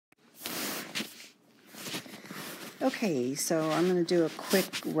Okay, so I'm going to do a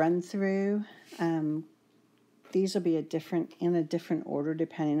quick run through. These will be in a different order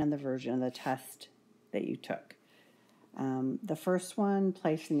depending on the version of the test that you took. The first one,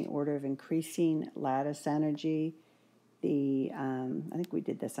 placed in the order of increasing lattice energy. I think we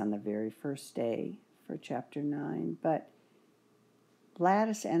did this on the very first day for Chapter 9, but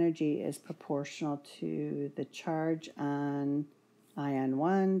lattice energy is proportional to the charge on ion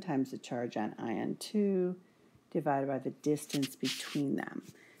 1 times the charge on ion 2 divided by the distance between them.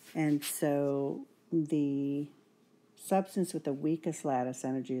 And so the substance with the weakest lattice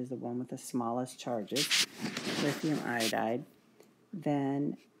energy is the one with the smallest charges, lithium iodide.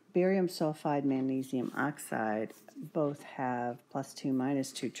 Then barium sulfide, magnesium oxide both have +2,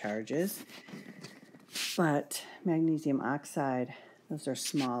 -2 charges, but magnesium oxide, those are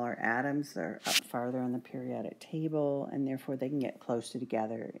smaller atoms. They're up farther on the periodic table, and therefore they can get closer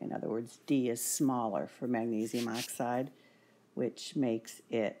together. In other words, D is smaller for magnesium oxide, which makes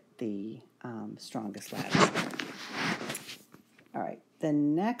it the strongest lattice. All right, the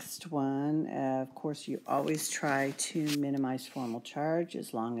next one, of course, you always try to minimize formal charge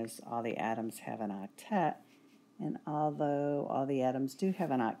as long as all the atoms have an octet. And although all the atoms do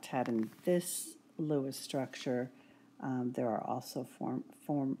have an octet in this Lewis structure, there are also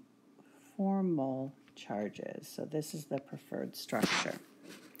formal charges. So this is the preferred structure.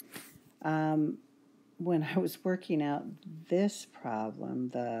 When I was working out this problem,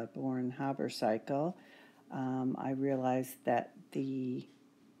 the Born-Haber cycle, I realized that the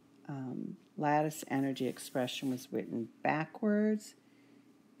lattice energy expression was written backwards,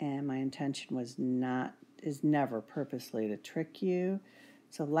 and my intention is never purposely to trick you.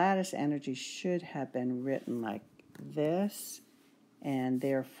 So lattice energy should have been written like this, and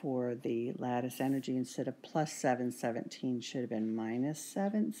therefore the lattice energy instead of +717 should have been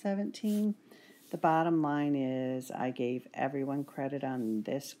 -717. The bottom line is I gave everyone credit on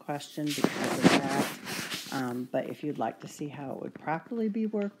this question because of that. But if you'd like to see how it would properly be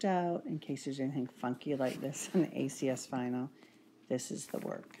worked out, in case there's anything funky like this in the ACS final, this is the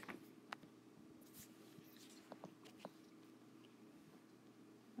work.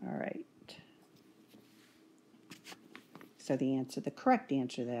 All right. So the correct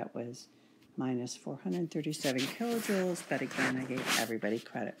answer to that was -437 kilojoules, but again, I gave everybody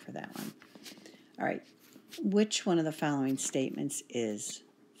credit for that one. All right, which one of the following statements is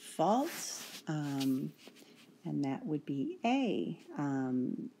false? And that would be A.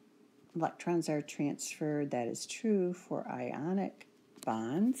 Electrons are transferred. That is true for ionic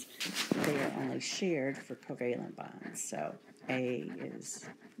bonds. They are only shared for covalent bonds. So A is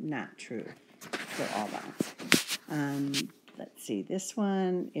not true for all bonds. Let's see, this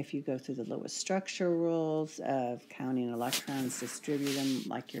one, if you go through the Lewis structure rules of counting electrons, distribute them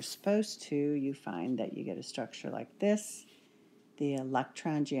like you're supposed to, you find that you get a structure like this. The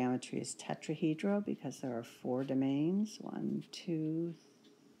electron geometry is tetrahedral because there are 4 domains, 1, 2,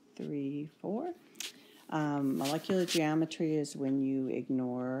 3, 4. Molecular geometry is when you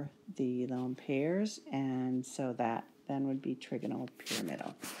ignore the lone pairs, and so that then would be trigonal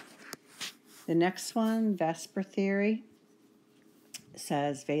pyramidal. The next one, Vesper theory,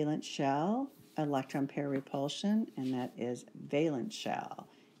 says valence shell, electron pair repulsion, and that is valence shell.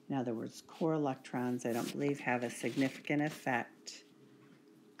 In other words, core electrons, I don't believe, have a significant effect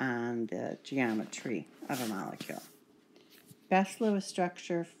on the geometry of a molecule. Best Lewis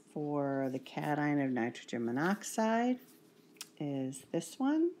structure for the cation of nitrogen monoxide is this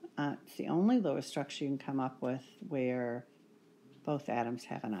one. It's the only Lewis structure you can come up with where both atoms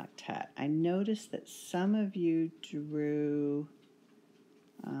have an octet. I noticed that some of you drew,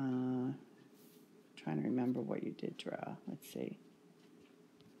 trying to remember what you did draw. Let's see.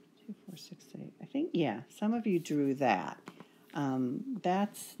 2, 4, 6, 8. I think, yeah, some of you drew that.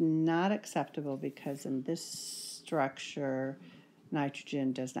 That's not acceptable because in this structure,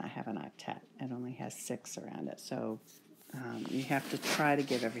 nitrogen does not have an octet. It only has 6 around it. So you have to try to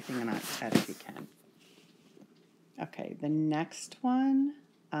give everything an octet if you can. Okay, the next one,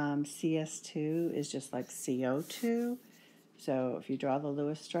 CS2 is just like CO2. So if you draw the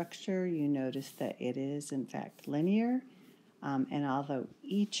Lewis structure, you notice that it is, in fact, linear. And although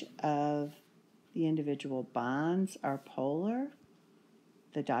each of the individual bonds are polar,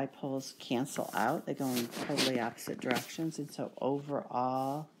 the dipoles cancel out. They go in totally opposite directions. And so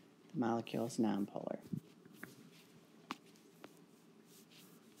overall, the molecule is nonpolar.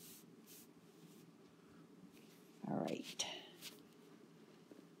 All right.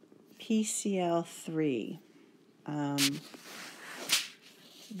 PCl3.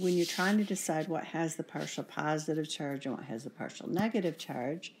 When you're trying to decide what has the partial positive charge and what has the partial negative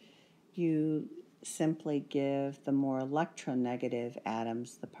charge, you simply give the more electronegative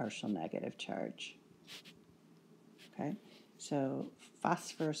atoms the partial negative charge. Okay, so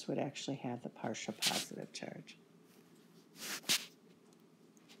phosphorus would actually have the partial positive charge.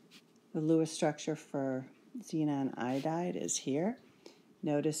 The Lewis structure for xenon iodide is here.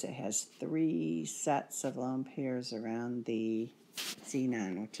 Notice it has 3 sets of lone pairs around the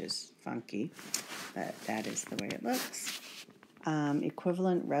xenon, which is funky, but that is the way it looks.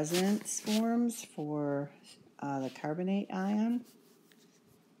 Equivalent resonance forms for the carbonate ion.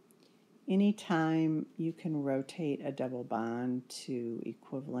 Anytime you can rotate a double bond to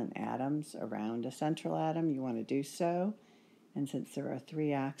equivalent atoms around a central atom, you want to do so. And since there are 3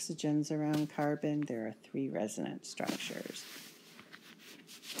 oxygens around carbon, there are 3 resonance structures.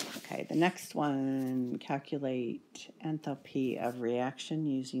 Okay, the next one, calculate enthalpy of reaction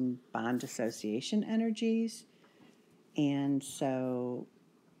using bond dissociation energies. And so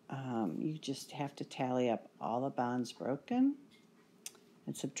you just have to tally up all the bonds broken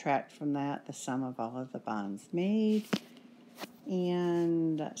and subtract from that the sum of all of the bonds made.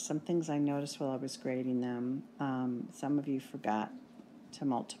 And some things I noticed while I was grading them, some of you forgot to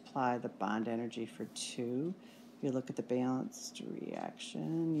multiply the bond energy for 2. If you look at the balanced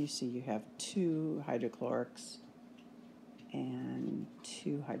reaction, you see you have 2 hydrochlorics and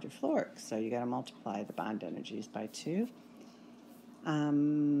 2 hydrofluorics. So you got to multiply the bond energies by 2.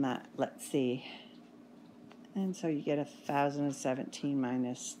 Let's see. And so you get 1,017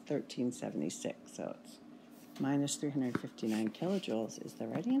 minus 1,376. So it's minus 359 kilojoules is the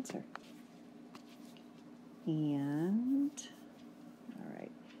right answer. And, all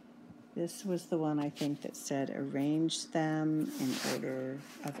right, this was the one I think that said arrange them in order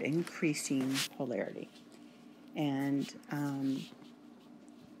of increasing polarity. And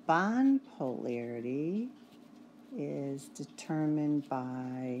bond polarity is determined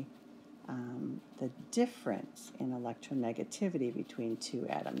by the difference in electronegativity between 2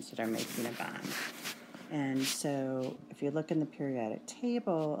 atoms that are making a bond. And so if you look in the periodic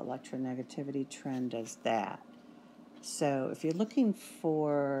table, electronegativity trend does that. So if you're looking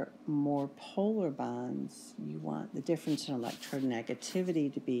for more polar bonds, you want the difference in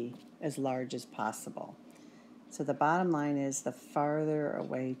electronegativity to be as large as possible. So the bottom line is the farther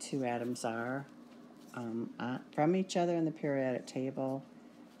away 2 atoms are from each other in the periodic table,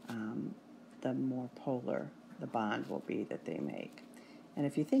 the more polar the bond will be that they make. And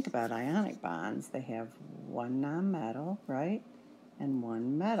if you think about ionic bonds, they have 1 nonmetal, right, and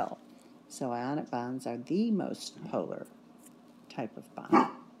 1 metal. So ionic bonds are the most polar type of bond.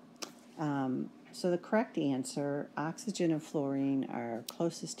 So the correct answer, oxygen and fluorine are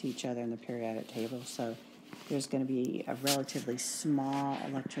closest to each other in the periodic table, so there's going to be a relatively small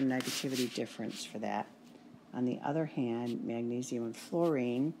electronegativity difference for that. On the other hand, magnesium and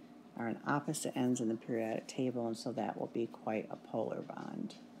fluorine are on opposite ends in the periodic table, and so that will be quite a polar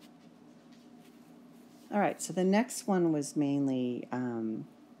bond. All right, so the next one was mainly,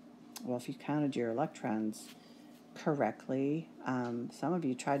 well, if you counted your electrons correctly, some of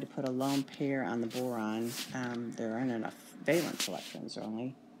you tried to put a lone pair on the boron. There aren't enough valence electrons, there are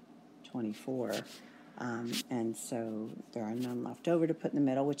only 24. And so there are none left over to put in the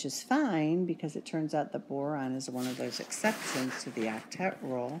middle, which is fine because it turns out the boron is one of those exceptions to the octet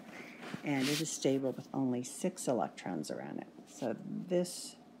rule, and it is stable with only 6 electrons around it. So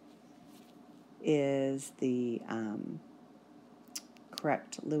this is the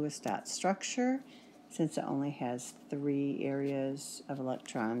correct Lewis dot structure. Since it only has 3 areas of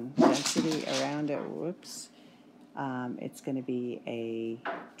electron density around it, whoops, it's going to be a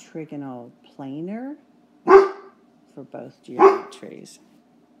trigonal planar for both geometries.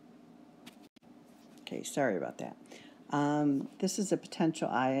 Okay, sorry about that. This is a potential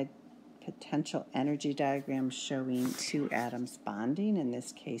energy diagram showing 2 atoms bonding, in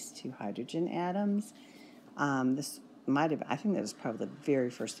this case 2 hydrogen atoms. This might have, I think that was probably the very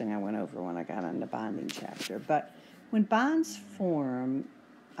first thing I went over when I got on the bonding chapter. But when bonds form,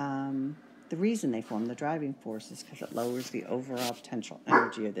 the reason they form, the driving force, is because it lowers the overall potential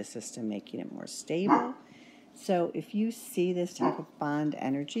energy of the system, making it more stable. So if you see this type of bond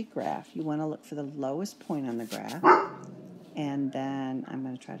energy graph, you want to look for the lowest point on the graph. And then, I'm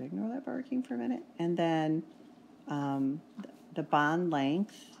going to try to ignore that barking for a minute. And then the bond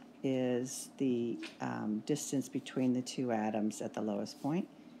length is the distance between the 2 atoms at the lowest point.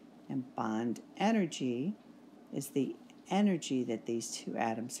 And bond energy is the energy that these 2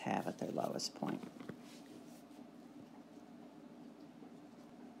 atoms have at their lowest point.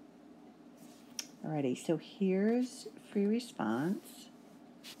 Alrighty, so here's free response.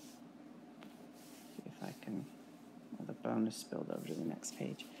 See if I can, well, the bonus spilled over to the next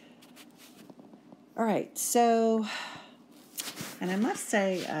page. All right, so, and I must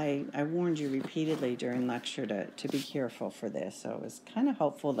say I warned you repeatedly during lecture to be careful for this, so it was kind of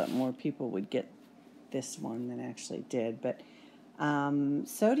hopeful that more people would get this one than actually did, but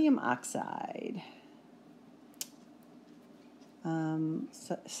sodium oxide.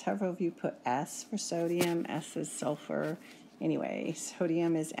 Several of you put S for sodium. S is sulfur. Anyway,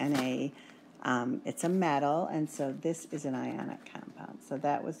 sodium is Na. It's a metal, and so this is an ionic compound. So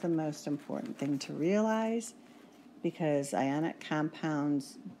that was the most important thing to realize, because ionic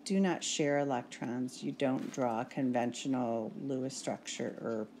compounds do not share electrons. You don't draw a conventional Lewis structure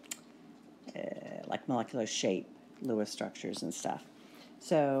or like molecular shape Lewis structures and stuff.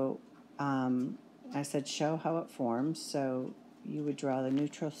 So I said show how it forms. So you would draw the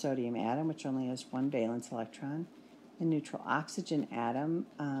neutral sodium atom, which only has one valence electron, the neutral oxygen atom,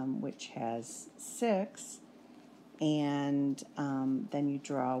 which has 6, and then you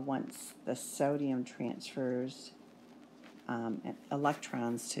draw, once the sodium transfers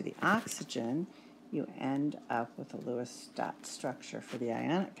electrons to the oxygen, you end up with a Lewis dot structure for the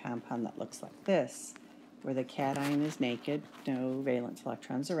ionic compound that looks like this, where the cation is naked, no valence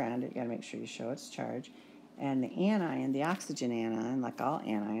electrons around it. You got to make sure you show its charge. And the anion, the oxygen anion, like all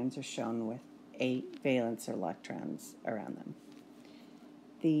anions, are shown with 8 valence electrons around them.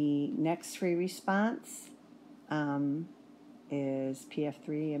 The next free response is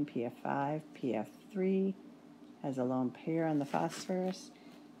PF3 and PF5. PF3 has a lone pair on the phosphorus.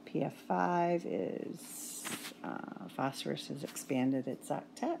 PF5 is phosphorus has expanded its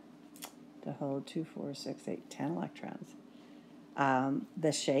octet to hold 2, 4, 6, 8, 10 electrons.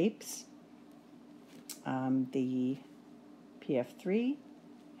 The shapes, the PF3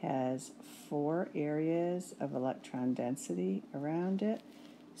 has 4 areas of electron density around it,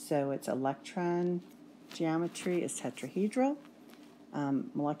 so its electron geometry is tetrahedral.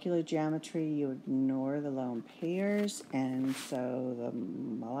 Molecular geometry, you ignore the lone pairs, and so the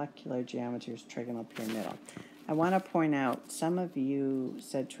molecular geometry is trigonal pyramidal. I want to point out, some of you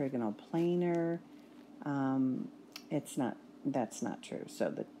said trigonal planar. That's not true.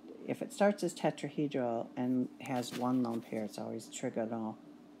 So if it starts as tetrahedral and has one lone pair, it's always trigonal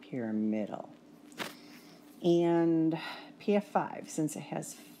pyramidal. And PF5, since it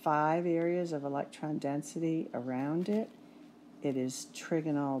has 5 areas of electron density around it, it is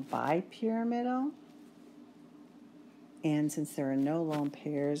trigonal bipyramidal. And since there are no lone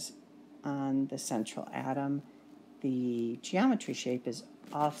pairs on the central atom, the geometry shape is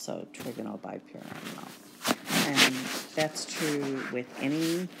also trigonal bipyramidal. And that's true with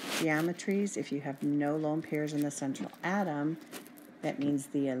any geometries. If you have no lone pairs in the central atom, that means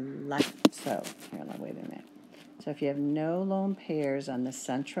wait a minute. So if you have no lone pairs on the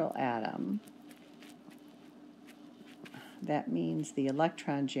central atom, that means the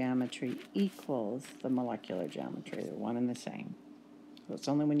electron geometry equals the molecular geometry. They're one and the same. So it's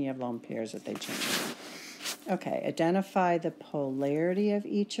only when you have lone pairs that they change. Okay, identify the polarity of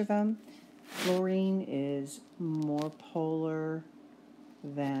each of them. Fluorine is more polar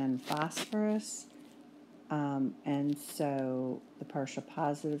than phosphorus, and so the partial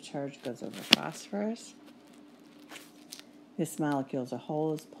positive charge goes over phosphorus. This molecule as a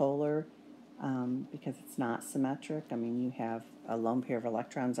whole is polar because it's not symmetric. I mean, you have a lone pair of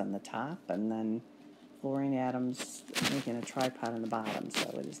electrons on the top, and then fluorine atoms making a tripod on the bottom,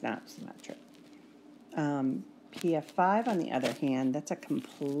 so it is not symmetric. PF5, on the other hand, that's a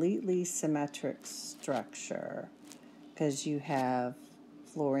completely symmetric structure because you have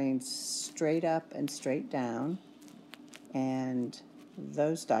fluorine straight up and straight down, and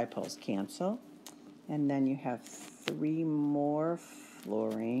those dipoles cancel. And then you have 3 more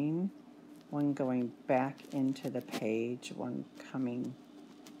fluorine, one going back into the page, one coming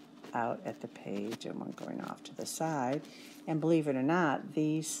out at the page, and one going off to the side. And believe it or not,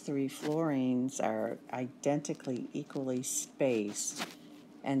 these 3 fluorines are identically equally spaced,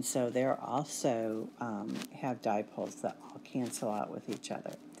 and so they're also have dipoles that all cancel out with each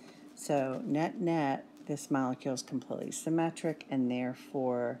other. So net, this molecule is completely symmetric, and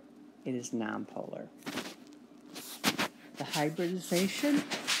therefore it is nonpolar. The hybridization,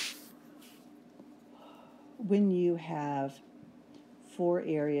 when you have 4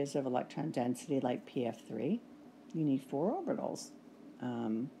 areas of electron density like PF3, you need 4 orbitals,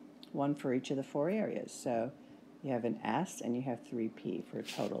 one for each of the 4 areas. So you have an S and you have 3p for a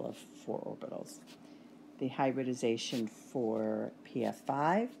total of 4 orbitals. The hybridization for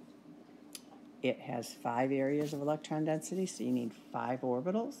PF5, it has 5 areas of electron density, so you need 5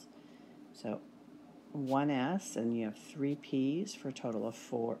 orbitals. So 1s, and you have 3 p's for a total of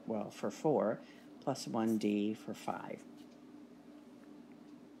 4, for 4, plus 1d for 5.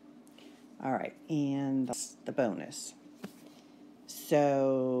 All right, and that's the bonus.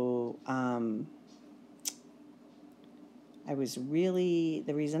 So I was really,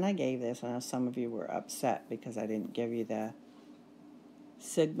 the reason I gave this, I know some of you were upset because I didn't give you the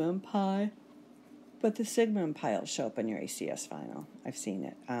sigma and pi, but the sigma and pi will show up in your ACS final. I've seen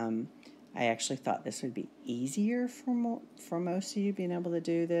it. I actually thought this would be easier for most of you being able to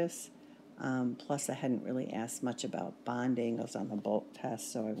do this. Plus, I hadn't really asked much about bond angles on the bulk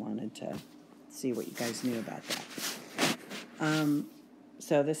test, so I wanted to see what you guys knew about that.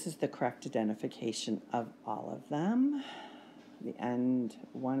 So this is the correct identification of all of them. The end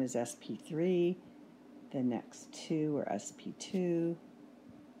one is SP3, the next two are SP2,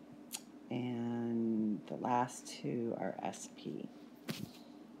 and the last two are SP.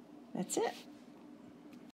 That's it.